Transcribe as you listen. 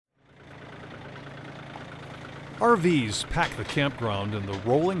RVs pack the campground in the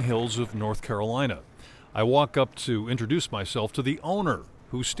rolling hills of North Carolina. I walk up to introduce myself to the owner,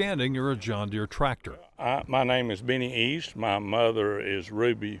 who's standing near a John Deere tractor. My name is Benny East. My mother is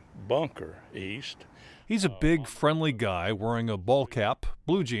Ruby Bunker East. He's a big, friendly guy wearing a ball cap,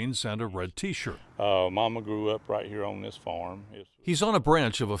 blue jeans, and a red T-shirt. Mama grew up right here on this farm. He's on a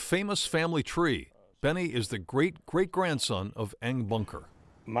branch of a famous family tree. Benny is the great-great-grandson of Eng Bunker.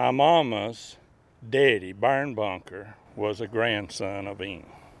 My mama's daddy, Byron Bunker, was a grandson of Eng,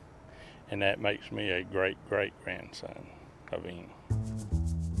 and that makes me a great-great-grandson of Eng.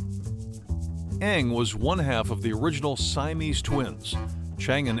 Eng was one half of the original Siamese twins.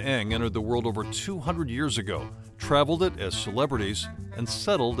 Chang and Eng entered the world over 200 years ago, traveled it as celebrities, and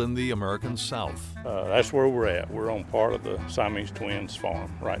settled in the American South. That's where we're at. We're on part of the Siamese twins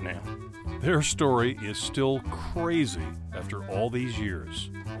farm right now. Their story is still crazy after all these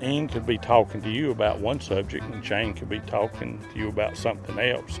years. Eng could be talking to you about one subject, and Chang could be talking to you about something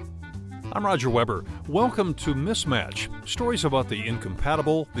else. I'm Roger Weber. Welcome to Mismatch, stories about the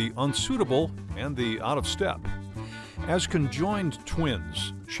incompatible, the unsuitable, and the out of step. As conjoined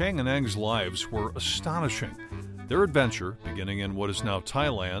twins, Chang and Eng's lives were astonishing. Their adventure, beginning in what is now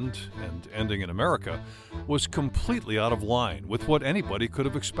Thailand and ending in America, was completely out of line with what anybody could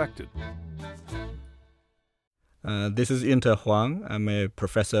have expected. This is Inter Huang. I'm a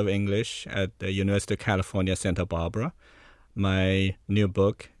professor of English at the University of California, Santa Barbara. My new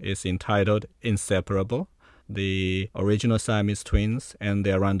book is entitled Inseparable, The Original Siamese Twins and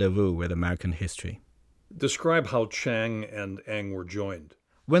Their Rendezvous with American History. Describe how Chang and Eng were joined.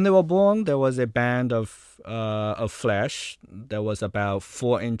 When they were born, there was a band of flesh that was about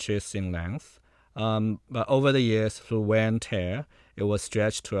 4 inches in length. But over the years, through wear and tear, it was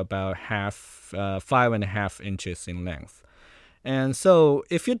stretched to about 5.5 inches in length. And so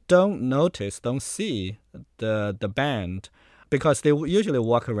if you don't see the band, because they usually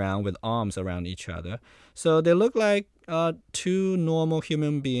walk around with arms around each other, so they look like two normal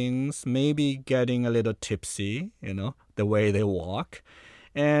human beings, maybe getting a little tipsy, the way they walk.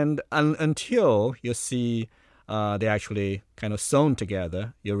 And until you see they actually kind of sewn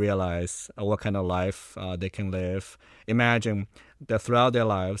together, you realize what kind of life they can live. Imagine that throughout their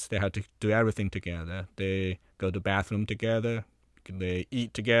lives, they had to do everything together. They go to the bathroom together, they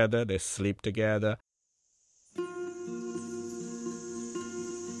eat together, they sleep together.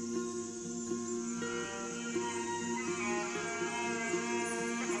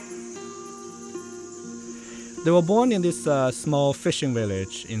 They were born in this small fishing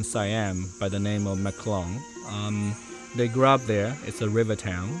village in Siam by the name of Maclong. They grew up there. It's a river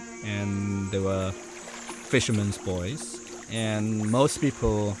town, and they were fishermen's boys. And most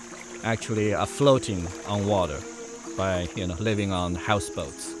people actually are floating on water by living on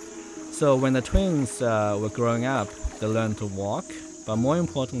houseboats. So when the twins were growing up, they learned to walk, but more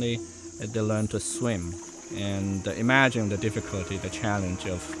importantly, they learned to swim. And imagine the difficulty, the challenge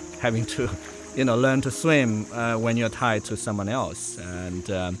of having to learn to swim when you're tied to someone else.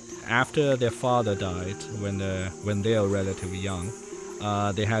 And after their father died, when they were relatively young,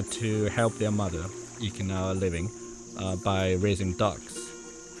 they had to help their mother eking out a living by raising ducks.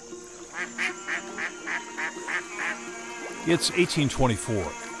 It's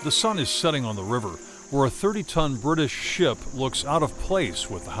 1824. The sun is setting on the river, where a 30-ton British ship looks out of place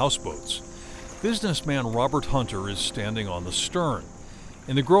with the houseboats. Businessman Robert Hunter is standing on the stern.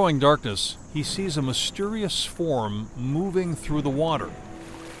 In the growing darkness, he sees a mysterious form moving through the water.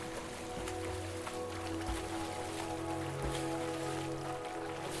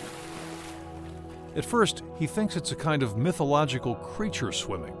 At first, he thinks it's a kind of mythological creature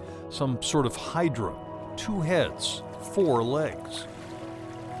swimming, some sort of hydra, 2 heads, 4 legs.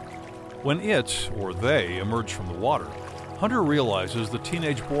 When it, or they, emerge from the water, Hunter realizes the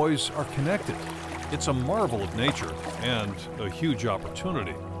teenage boys are connected. It's a marvel of nature and a huge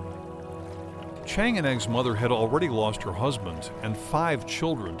opportunity. Chang and Eng's mother had already lost her husband and 5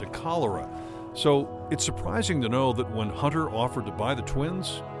 children to cholera, so it's surprising to know that when Hunter offered to buy the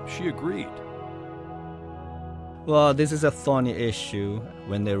twins, she agreed. Well, this is a thorny issue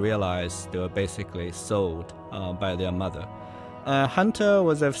when they realized they were basically sold by their mother. Hunter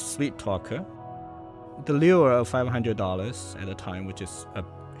was a sweet talker. The lure of $500 at the time, which is a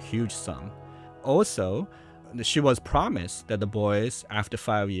huge sum. Also, she was promised that the boys, after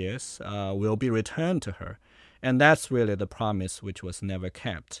 5 years, will be returned to her. And that's really the promise which was never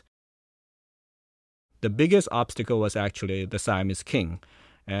kept. The biggest obstacle was actually the Siamese king.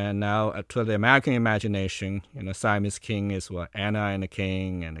 And now, to the American imagination, Siamese king is what Anna and the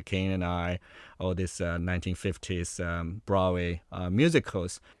King and I, all these 1950s Broadway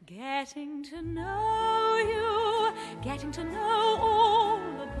musicals. Getting to know you getting to know all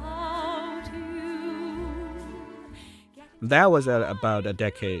about you. That was about a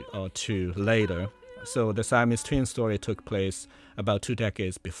decade or two later. So the Siamese twin story took place about 2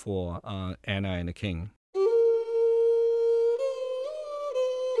 decades before Anna and the King.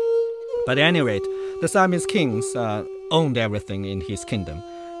 But at any rate, the Siamese kings owned everything in his kingdom.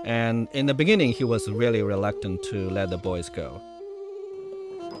 And in the beginning, he was really reluctant to let the boys go.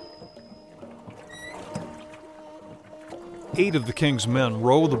 8 of the king's men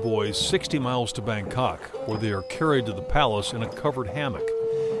row the boys 60 miles to Bangkok, where they are carried to the palace in a covered hammock.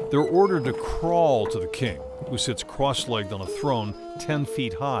 They're ordered to crawl to the king, who sits cross-legged on a throne 10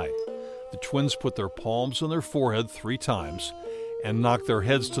 feet high. The twins put their palms on their forehead 3 times and knock their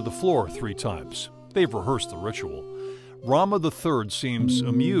heads to the floor 3 times. They've rehearsed the ritual. Rama III seems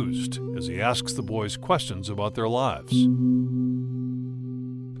amused as he asks the boys questions about their lives.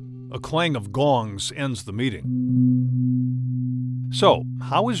 A clang of gongs ends the meeting. So,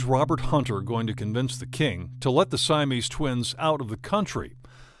 how is Robert Hunter going to convince the king to let the Siamese twins out of the country?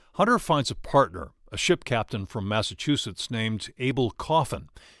 Hunter finds a partner, a ship captain from Massachusetts named Abel Coffin.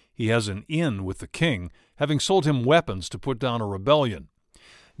 He has an in with the king, having sold him weapons to put down a rebellion.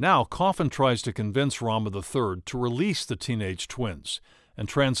 Now, Coffin tries to convince Rama III to release the teenage twins and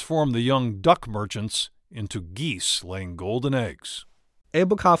transform the young duck merchants into geese laying golden eggs.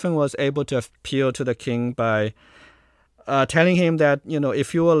 Abel Coffin was able to appeal to the king by telling him that,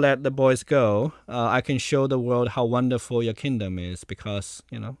 if you will let the boys go, I can show the world how wonderful your kingdom is because,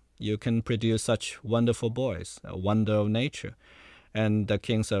 you can produce such wonderful boys, a wonder of nature. And the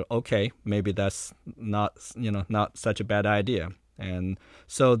king said, okay, maybe that's not such a bad idea. And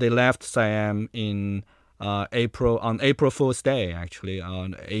so they left Siam on April Fool's Day, actually,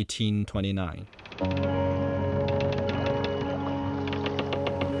 on 1829.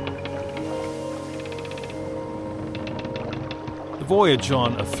 The voyage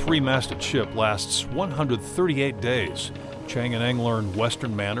on a 3-masted ship lasts 138 days. Chang and Eng learn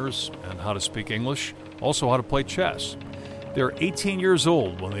Western manners and how to speak English, also how to play chess. They're 18 years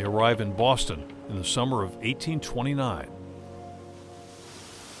old when they arrive in Boston in the summer of 1829.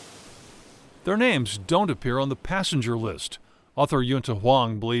 Their names don't appear on the passenger list. Author Yunta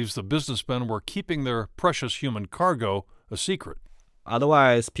Huang believes the businessmen were keeping their precious human cargo a secret.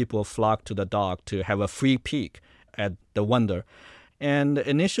 Otherwise, people flocked to the dock to have a free peek at the wonder. And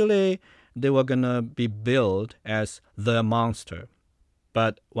initially, they were going to be billed as the monster.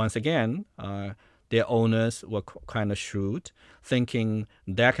 But once again, their owners were kind of shrewd, thinking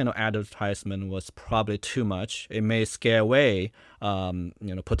that kind of advertisement was probably too much. It may scare away,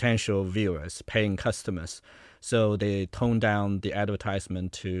 potential viewers, paying customers. So they toned down the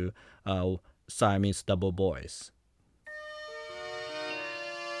advertisement to Siamese double boys.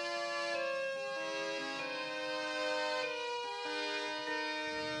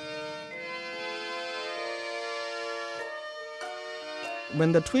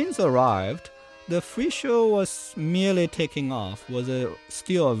 When the twins arrived, the free show was merely taking off, was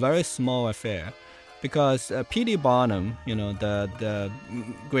still a very small affair, because P.T. Barnum, the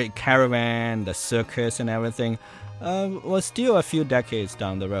great caravan, the circus and everything, was still a few decades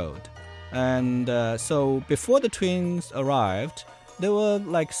down the road. And so before the twins arrived, there were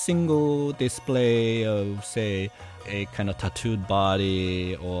like single display of, say, a kind of tattooed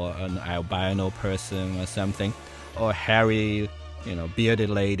body or an albino person or something, or hairy,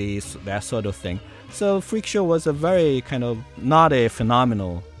 bearded ladies, that sort of thing. So freak show was a very kind of not a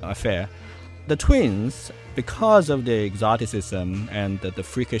phenomenal affair. The twins, because of their exoticism and the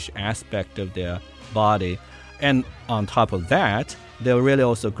freakish aspect of their body, and on top of that, they were really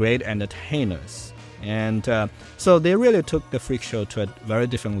also great entertainers. And so they really took the freak show to a very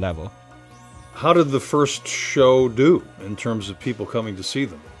different level. How did the first show do in terms of people coming to see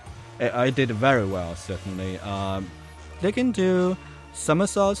them? I did very well, certainly. They can do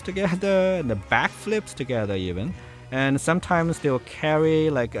somersaults together and the backflips together even. And sometimes they'll carry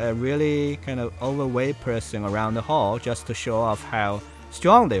like a really kind of overweight person around the hall just to show off how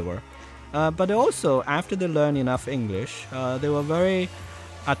strong they were. But also, after they learned enough English, they were very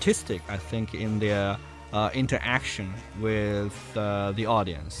artistic, I think, in their interaction with the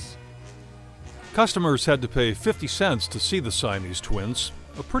audience. Customers had to pay 50 cents to see the Siamese twins,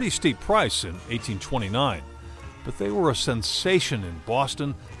 a pretty steep price in 1829. But they were a sensation in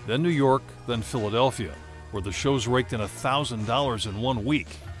Boston, then New York, then Philadelphia, where the shows raked in $1,000 in 1 week.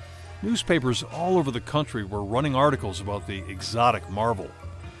 Newspapers all over the country were running articles about the exotic marvel.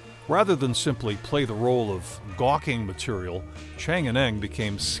 Rather than simply play the role of gawking material, Chang and Eng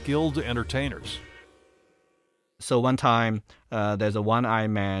became skilled entertainers. So one time, there's a one-eyed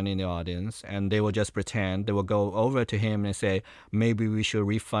man in the audience, and they will just pretend. They will go over to him and say, maybe we should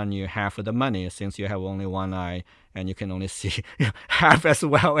refund you half of the money since you have only one eye and you can only see half as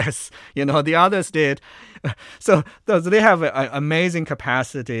well as, the others did. So they have an amazing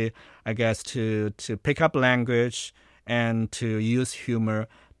capacity, I guess, to pick up language and to use humor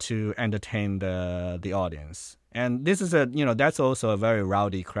to entertain the audience. And this is that's also a very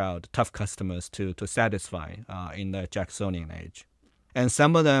rowdy crowd, tough customers to satisfy in the Jacksonian age. And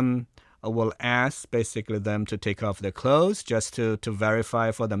some of them will ask basically them to take off their clothes just to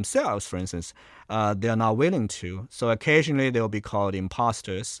verify for themselves, for instance. They are not willing to. So occasionally they will be called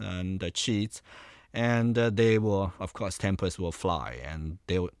imposters and cheats. And they will, of course, tempers will fly. And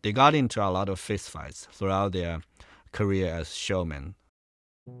they got into a lot of fistfights throughout their career as showmen.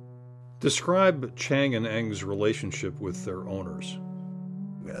 Describe Chang and Eng's relationship with their owners.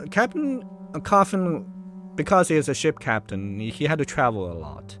 Captain Coffin, because he is a ship captain, he had to travel a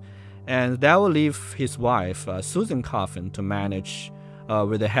lot. And that will leave his wife, Susan Coffin, to manage,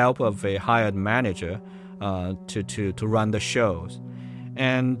 with the help of a hired manager, to run the shows.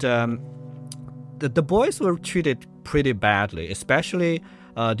 And the boys were treated pretty badly, especially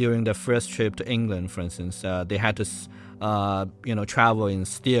during the first trip to England, for instance. They had to travel in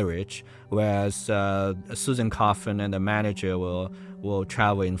steerage, whereas Susan Coffin and the manager will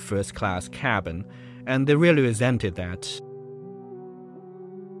travel in first-class cabin, and they really resented that.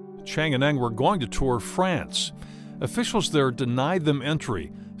 Chang and Eng were going to tour France. Officials there denied them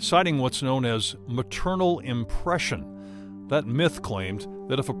entry, citing what's known as maternal impression. That myth claimed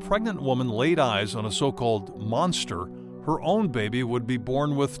that if a pregnant woman laid eyes on a so-called monster, her own baby would be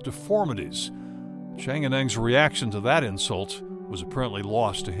born with deformities. Chang and Eng's reaction to that insult was apparently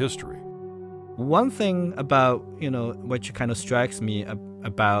lost to history. One thing about, which kind of strikes me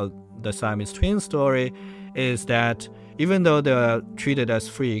about the Siamese twin story is that even though they're treated as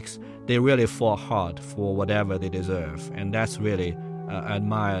freaks, they really fought hard for whatever they deserve. And that's really, I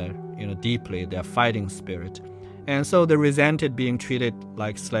admire, deeply their fighting spirit. And so they resented being treated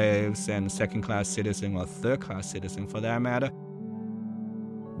like slaves and second-class citizens or third-class citizens for that matter.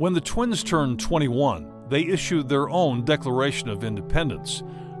 When the twins turned 21, they issued their own Declaration of Independence.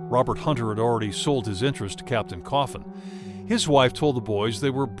 Robert Hunter had already sold his interest to Captain Coffin. His wife told the boys they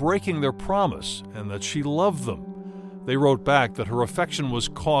were breaking their promise and that she loved them. They wrote back that her affection was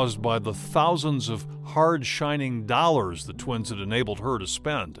caused by the thousands of hard-shining dollars the twins had enabled her to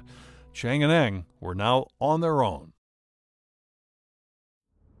spend. Chang and Eng were now on their own.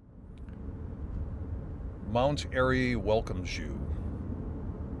 Mount Airy welcomes you.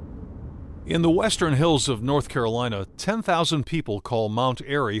 In the western hills of North Carolina, 10,000 people call Mount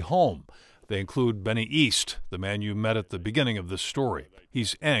Airy home. They include Benny East, the man you met at the beginning of this story.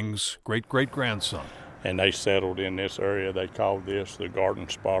 He's Eng's great-great-grandson. And they settled in this area. They called this the garden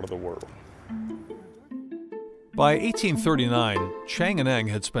spot of the world. By 1839, Chang and Eng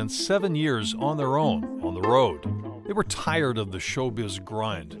had spent 7 years on their own, on the road. They were tired of the showbiz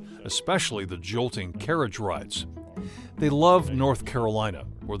grind, especially the jolting carriage rides. They loved North Carolina,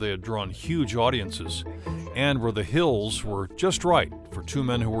 where they had drawn huge audiences, and where the hills were just right for two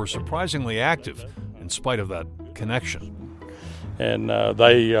men who were surprisingly active in spite of that connection. And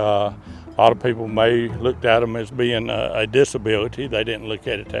a lot of people may looked at them as being a disability. They didn't look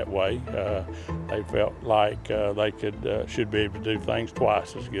at it that way. They felt like they should be able to do things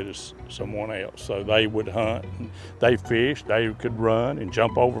twice as good as someone else. So they would hunt, they fished, they could run and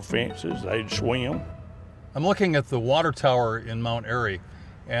jump over fences, they'd swim. I'm looking at the water tower in Mount Airy,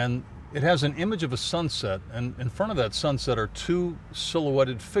 and it has an image of a sunset, and in front of that sunset are two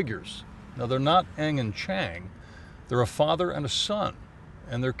silhouetted figures. Now, they're not Eng and Chang. They're a father and a son,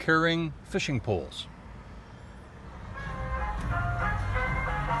 and they're carrying fishing poles.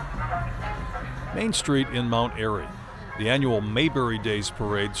 Main Street in Mount Airy. The annual Mayberry Days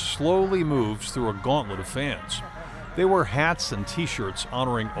parade slowly moves through a gauntlet of fans. They wear hats and T-shirts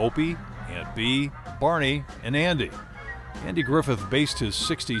honoring Opie, Aunt Bee, Barney, and Andy. Andy Griffith based his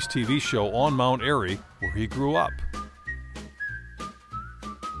 60s TV show on Mount Airy, where he grew up.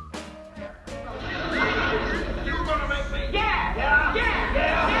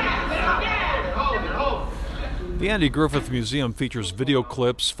 The Andy Griffith Museum features video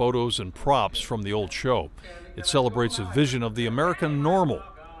clips, photos, and props from the old show. It celebrates a vision of the American normal.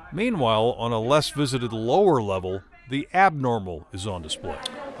 Meanwhile, on a less visited lower level, the abnormal is on display.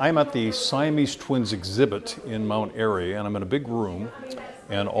 I'm at the Siamese Twins exhibit in Mount Airy, and I'm in a big room.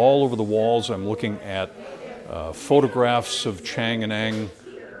 And all over the walls, I'm looking at photographs of Chang and Eng,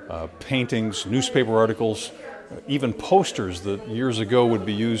 paintings, newspaper articles, even posters that years ago would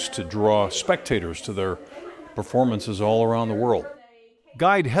be used to draw spectators to their performances all around the world.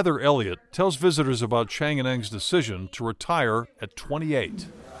 Guide Heather Elliott tells visitors about Chang and Eng's decision to retire at 28.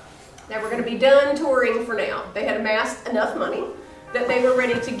 They were going to be done touring for now. They had amassed enough money that they were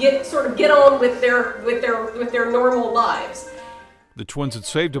ready to get on with their normal lives. The twins had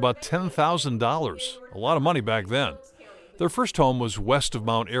saved about $10,000, a lot of money back then. Their first home was west of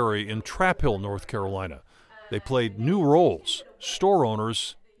Mount Airy in Trap Hill, North Carolina. They played new roles, store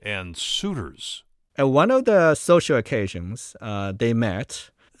owners and suitors. At one of the social occasions, they met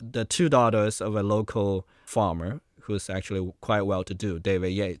the two daughters of a local farmer who's actually quite well-to-do,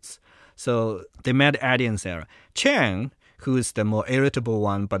 David Yates. So they met Addie and Sarah. Chang, who's the more irritable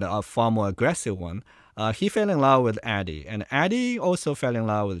one but a far more aggressive one, he fell in love with Addie, and Addie also fell in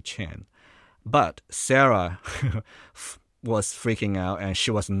love with Chang. But Sarah was freaking out, and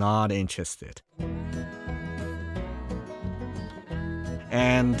she was not interested.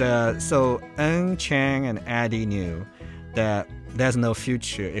 And so Eng, Chang, and Addie knew that there's no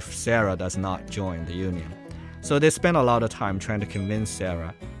future if Sarah does not join the union. So they spent a lot of time trying to convince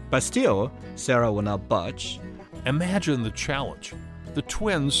Sarah. But still, Sarah would not budge. Imagine the challenge. The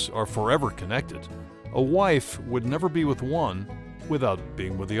twins are forever connected. A wife would never be with one without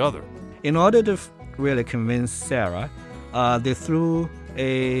being with the other. In order to really convince Sarah, they threw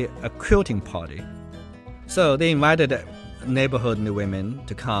a quilting party. So they invited neighborhood women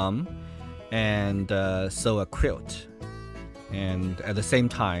to come and sew a quilt. And at the same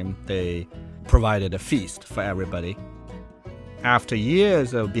time, they provided a feast for everybody. After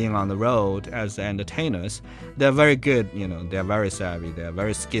years of being on the road as entertainers, they're very good, they're very savvy, they're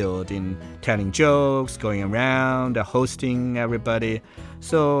very skilled in telling jokes, going around, hosting everybody.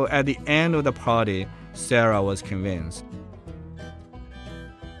 So at the end of the party, Sarah was convinced.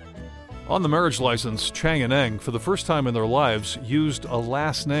 On the marriage license, Chang and Eng, for the first time in their lives, used a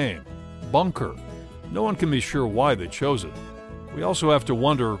last name, Bunker. No one can be sure why they chose it. We also have to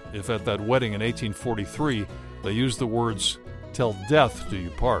wonder if at that wedding in 1843, they used the words, "Till death do you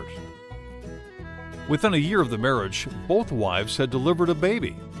part." Within a year of the marriage, both wives had delivered a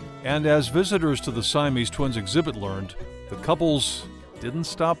baby. And as visitors to the Siamese Twins exhibit learned, the couples didn't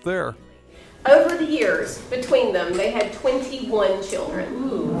stop there. Over the years between them, they had 21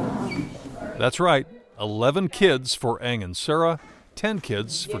 children. That's right, 11 kids for Eng and Sarah, 10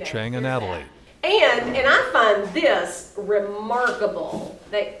 kids for Chang and Adelaide. And I find this remarkable.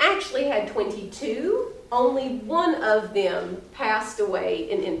 They actually had 22. Only one of them passed away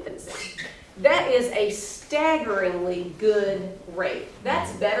in infancy. That is a staggeringly good rate.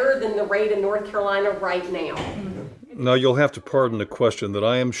 That's better than the rate in North Carolina right now. Now, you'll have to pardon a question that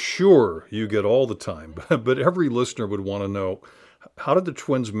I am sure you get all the time, but every listener would want to know, how did the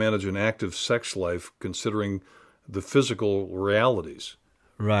twins manage an active sex life considering the physical realities?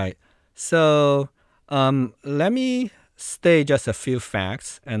 Right. So let me state just a few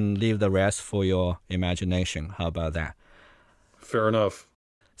facts and leave the rest for your imagination. How about that? Fair enough.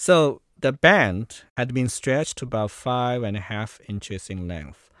 So the band had been stretched to about 5.5 inches in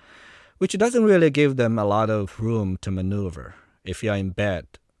length, which doesn't really give them a lot of room to maneuver. If you're in bed,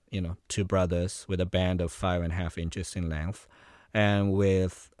 two brothers with a band of 5.5 inches in length and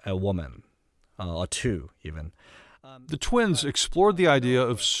with a woman, or two even. The twins explored the idea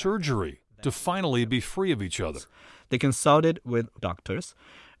of surgery to finally be free of each other. They consulted with doctors,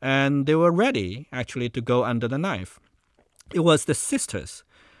 and they were ready, actually, to go under the knife. It was the sisters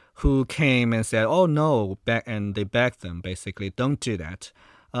who came and said, "Oh, no," and they begged them, basically, "Don't do that.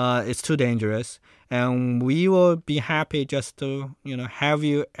 It's too dangerous, and we will be happy just to, have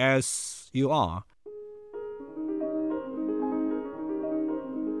you as you are."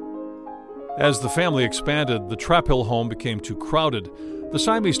 As the family expanded, the Trap Hill home became too crowded. The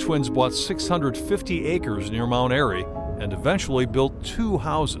Siamese twins bought 650 acres near Mount Airy and eventually built 2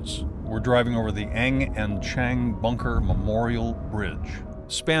 houses. We're driving over the Eng and Chang Bunker Memorial Bridge,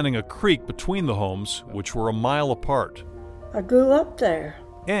 spanning a creek between the homes, which were a mile apart. I grew up there.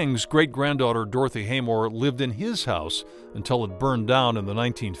 Eng's great-granddaughter Dorothy Haymore lived in his house until it burned down in the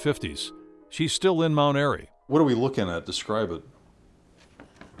 1950s. She's still in Mount Airy. What are we looking at? Describe it.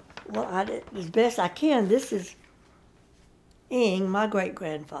 Well, as best I can, this is Eng, my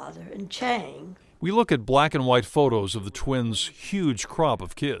great-grandfather, and Chang. We look at black and white photos of the twins' huge crop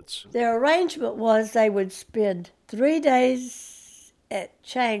of kids. Their arrangement was they would spend 3 days at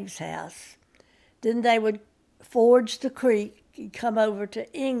Chang's house. Then they would forge the creek and come over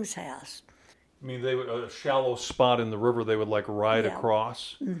to Eng's house. I mean, they would, a shallow spot in the river they would ride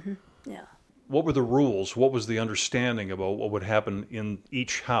across? Mm-hmm. Yeah. What were the rules? What was the understanding about what would happen in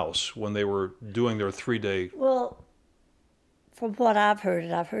each house when they were doing their 3-day? Well, From what I've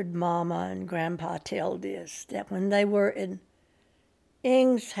heard Mama and Grandpa tell this, that when they were in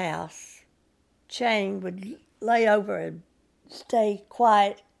Ing's house, Chang would lay over and stay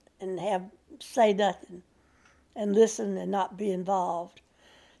quiet and say nothing and listen and not be involved.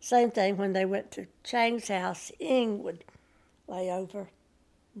 Same thing when they went to Chang's house, Ing would lay over,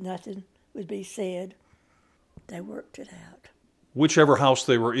 nothing would be said. They worked it out. Whichever house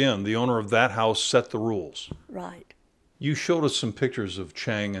they were in, the owner of that house set the rules. Right. You showed us some pictures of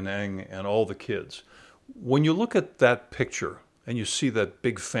Chang and Eng and all the kids. When you look at that picture and you see that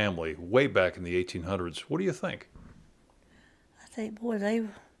big family way back in the 1800s, what do you think? I think, boy,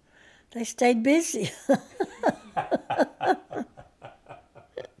 they stayed busy.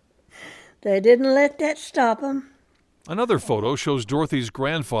 They didn't let that stop them. Another photo shows Dorothy's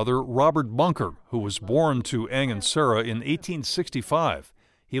grandfather, Robert Bunker, who was born to Eng and Sarah in 1865.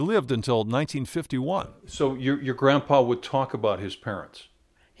 He lived until 1951. So your grandpa would talk about his parents.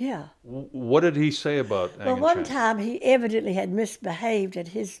 Yeah. What did he say about Eng Well, and one Chang? time he evidently had misbehaved, and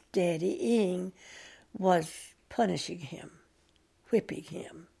his daddy, Ing, was punishing him, whipping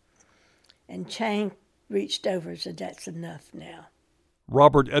him. And Chang reached over and said, "That's enough now."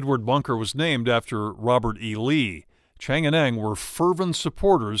 Robert Edward Bunker was named after Robert E. Lee. Chang and Eng were fervent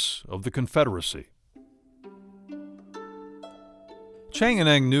supporters of the Confederacy. Chang and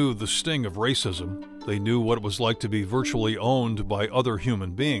Eng knew the sting of racism. They knew what it was like to be virtually owned by other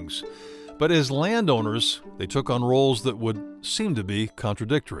human beings. But as landowners, they took on roles that would seem to be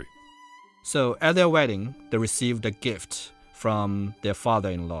contradictory. So at their wedding, they received a gift from their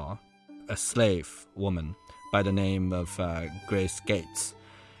father-in-law, a slave woman by the name of Grace Gates.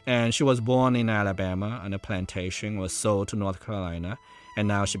 And she was born in Alabama on a plantation, was sold to North Carolina, and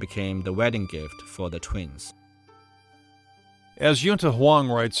now she became the wedding gift for the twins. As Yunta Huang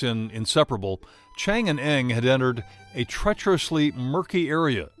writes in Inseparable, Chang and Eng had entered a treacherously murky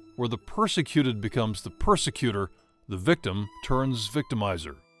area where the persecuted becomes the persecutor, the victim turns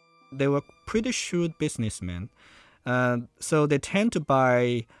victimizer. They were pretty shrewd businessmen, so they tend to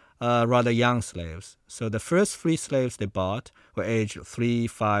buy rather young slaves. So the first 3 slaves they bought were aged 3,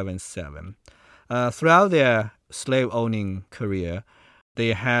 5, and 7. Throughout their slave-owning career,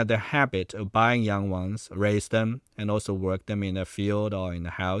 they had the habit of buying young ones, raise them, and also work them in a field or in a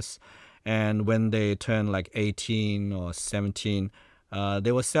house. And when they turned like 18 or 17,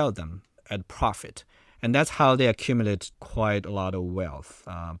 they would sell them at profit. And that's how they accumulated quite a lot of wealth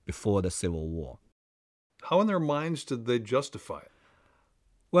before the Civil War. How in their minds did they justify it?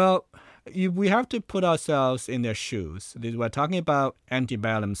 Well, we have to put ourselves in their shoes. We're talking about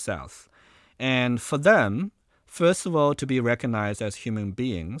antebellum South. And for them, first of all, to be recognized as human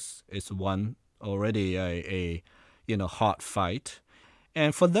beings is already a hard fight.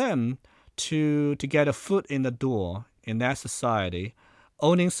 And for them to get a foot in the door in that society,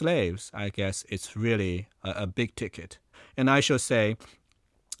 owning slaves, I guess, it's really a big ticket. And I should say,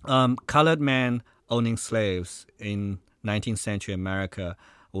 colored men owning slaves in 19th century America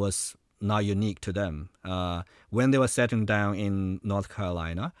was not unique to them. When they were settling down in North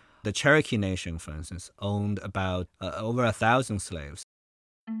Carolina, the Cherokee Nation, for instance, owned about over 1,000 slaves.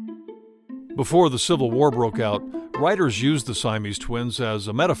 Before the Civil War broke out, writers used the Siamese twins as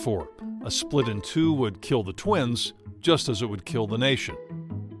a metaphor. A split in two would kill the twins, just as it would kill the nation.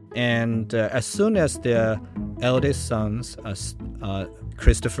 And as soon as their eldest sons,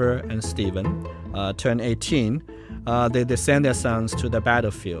 Christopher and Stephen, turned 18, they sent their sons to the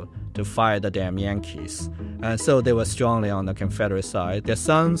battlefield to fight the damn Yankees. And so they were strongly on the Confederate side. Their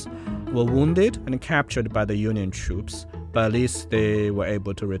sons were wounded and captured by the Union troops, but at least they were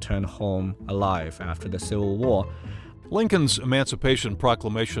able to return home alive after the Civil War. Lincoln's Emancipation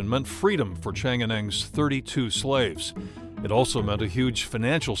Proclamation meant freedom for Chang and Eng's 32 slaves. It also meant a huge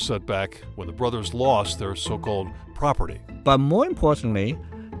financial setback when the brothers lost their so-called property. But more importantly,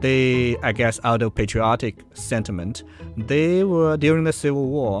 they, I guess, out of patriotic sentiment, they were, during the Civil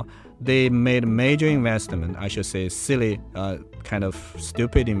War, they made a major investment, I should say silly, kind of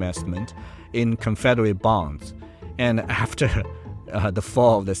stupid investment, in Confederate bonds. And after the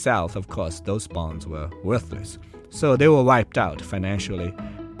fall of the South, of course, those bonds were worthless. So they were wiped out financially.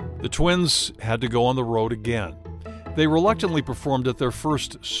 The twins had to go on the road again. They reluctantly performed at their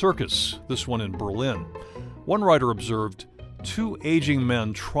first circus, this one in Berlin. One writer observed, 2 aging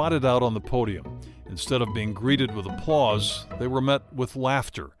men trotted out on the podium. Instead of being greeted with applause, they were met with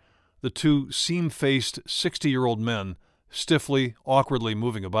laughter. The 2 seam-faced 60-year-old men, stiffly, awkwardly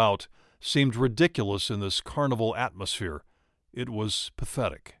moving about, seemed ridiculous in this carnival atmosphere. It was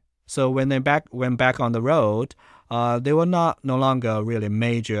pathetic. So when they went back on the road, they were no longer really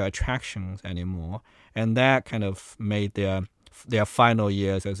major attractions anymore, and that kind of made their their final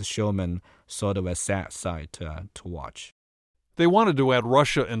years as a showman sort of a sad sight to watch. They wanted to add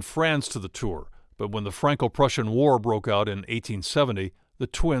Russia and France to the tour, but when the Franco-Prussian War broke out in 1870, the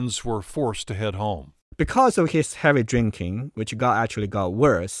twins were forced to head home. Because of his heavy drinking, which actually got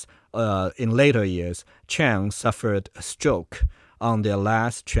worse in later years, Chang suffered a stroke on their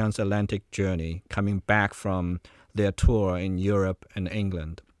last transatlantic journey, coming back from their tour in Europe and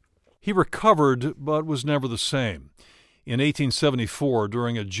England. He recovered, but was never the same. In 1874,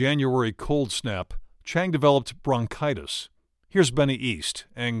 during a January cold snap, Chang developed bronchitis. Here's Benny East,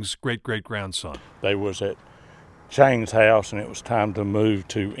 Eng's great-great-grandson. They was at Chang's house, and it was time to move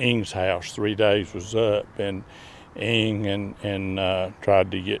to Ng's house. 3 days was up, and Ng and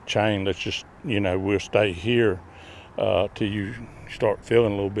tried to get Chang, let's just, we'll stay here till you start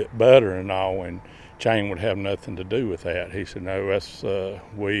feeling a little bit better and all, and Chang would have nothing to do with that. He said, no,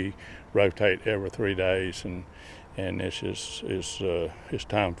 we rotate every 3 days, and it's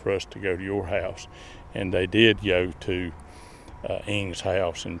time for us to go to your house. And they did go to Ng's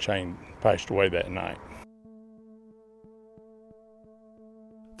house, and Chang passed away that night.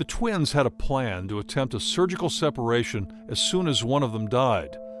 The twins had a plan to attempt a surgical separation as soon as one of them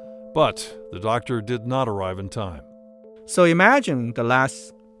died, but the doctor did not arrive in time. So imagine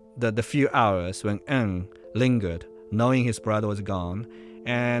the few hours when Ng lingered, knowing his brother was gone,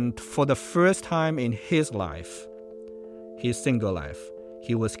 and for the first time in his life, his single life,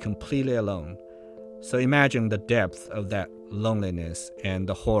 he was completely alone. So imagine the depth of that loneliness and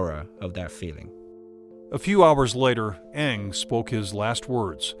the horror of that feeling. A few hours later, Ng spoke his last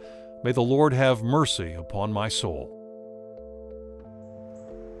words, "May the Lord have mercy upon my soul."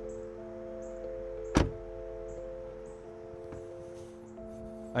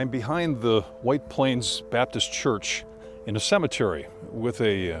 I'm behind the White Plains Baptist Church in a cemetery with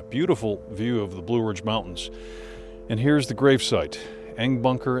a beautiful view of the Blue Ridge Mountains. And here's the gravesite, Ng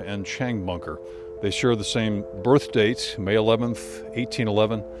Bunker and Chang Bunker. They share the same birth date, May 11th,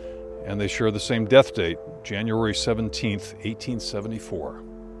 1811, and they share the same death date, January 17th, 1874.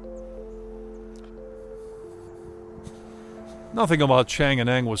 Nothing about Chang and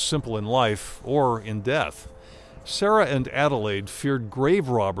Ng was simple in life or in death. Sarah and Adelaide feared grave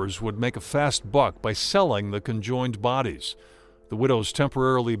robbers would make a fast buck by selling the conjoined bodies. The widows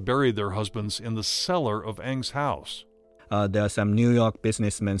temporarily buried their husbands in the cellar of Ng's house. There are some New York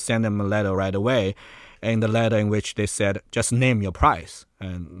businessmen sent them a letter right away, and the letter in which they said, just name your price,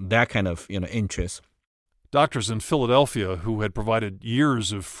 and that kind of interest. Doctors in Philadelphia, who had provided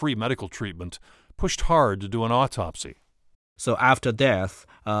years of free medical treatment, pushed hard to do an autopsy. So after death,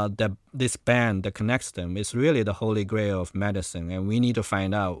 this band that connects them is really the holy grail of medicine, and we need to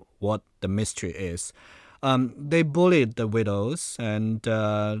find out what the mystery is. They bullied the widows and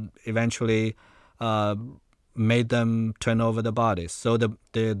eventually made them turn over the bodies. So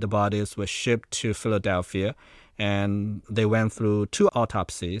the bodies were shipped to Philadelphia, and they went through 2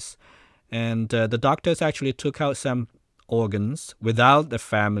 autopsies. And the doctors actually took out some organs without the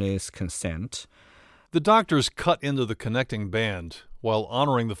family's consent. The doctors cut into the connecting band while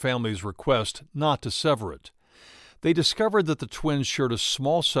honoring the family's request not to sever it. They discovered that the twins shared a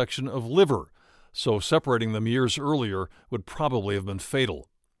small section of liver, so separating them years earlier would probably have been fatal.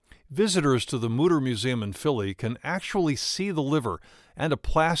 Visitors to the Mutter Museum in Philly can actually see the liver and a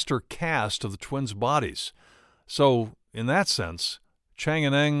plaster cast of the twins' bodies. So, in that sense, Chang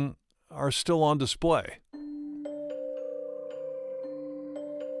and Ng are still on display.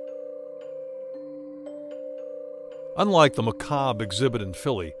 Unlike the macabre exhibit in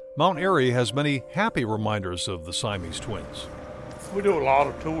Philly, Mount Airy has many happy reminders of the Siamese twins. We do a lot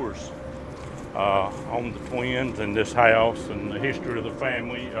of tours on the twins and this house and the history of the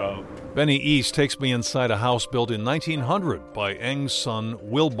family. Benny East takes me inside a house built in 1900 by Ng's son,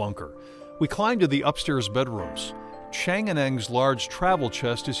 Will Bunker. We climb to the upstairs bedrooms. Chang and Ng's large travel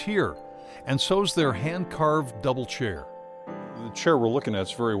chest is here, and so's their hand-carved double chair. The chair we're looking at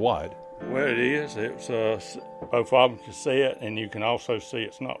is very wide. Well, it is. It's both of them can see it, and you can also see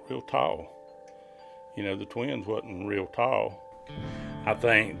it's not real tall. The twins wasn't real tall. I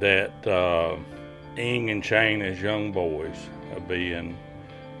think that Ng and Chang, as young boys, are being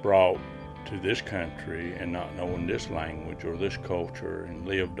brought to this country and not knowing this language or this culture, and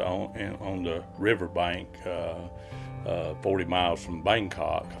lived on the riverbank 40 miles from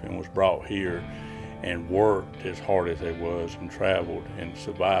Bangkok, and was brought here and worked as hard as they was and traveled and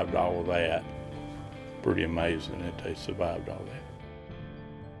survived all of that. Pretty amazing that they survived all that.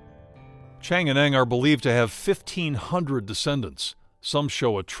 Chang and Ng are believed to have 1,500 descendants. Some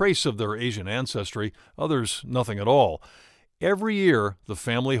show a trace of their Asian ancestry, others nothing at all. Every year, the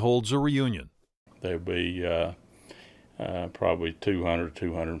family holds a reunion. There'll be probably 200,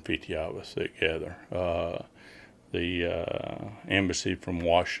 250 of us together. The embassy from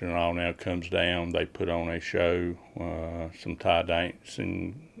Washington all now comes down. They put on a show, some Thai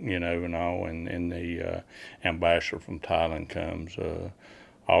dancing, and all, and the ambassador from Thailand comes.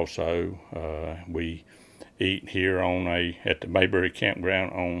 Also, we eat here at the Mayberry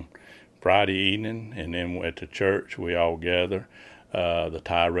Campground on Friday evening, and then at the church we all gather. The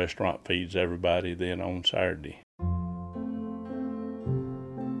Thai restaurant feeds everybody then on Saturday.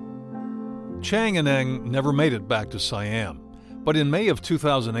 Chang and Eng never made it back to Siam, but in May of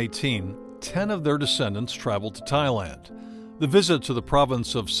 2018, 10 of their descendants traveled to Thailand. The visit to the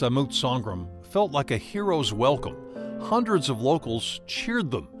province of Samut Songkhram felt like a hero's welcome. Hundreds of locals cheered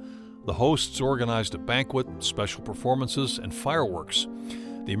them. The hosts organized a banquet, special performances, and fireworks.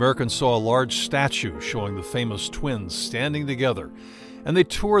 The Americans saw a large statue showing the famous twins standing together, and they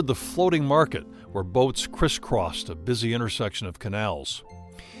toured the floating market where boats crisscrossed a busy intersection of canals.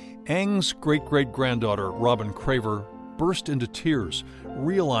 Eng's great-great-granddaughter, Robin Craver, burst into tears,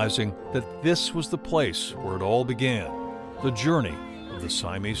 realizing that this was the place where it all began, the journey of the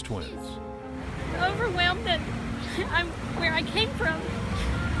Siamese twins. Overwhelmed that I'm where I came from.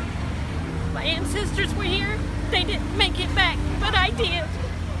 My ancestors were here. They didn't make it back, but I did.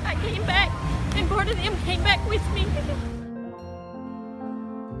 I came back, and part of them came back with me.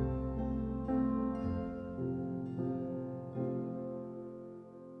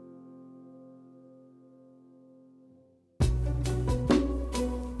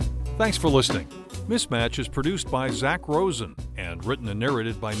 Thanks for listening. Mismatch is produced by Zach Rosen and written and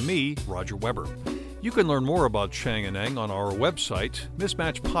narrated by me, Roger Weber. You can learn more about Chang and Eng on our website,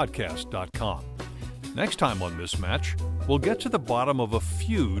 mismatchpodcast.com. Next time on Mismatch, we'll get to the bottom of a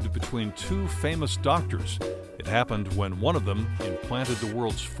feud between two famous doctors. It happened when one of them implanted the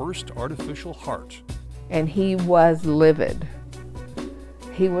world's first artificial heart. And he was livid.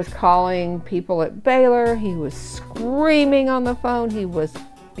 He was calling people at Baylor. He was screaming on the phone. He was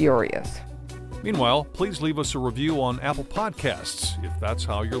furious. Meanwhile, please leave us a review on Apple Podcasts if that's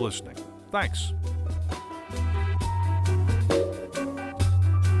how you're listening. Thanks.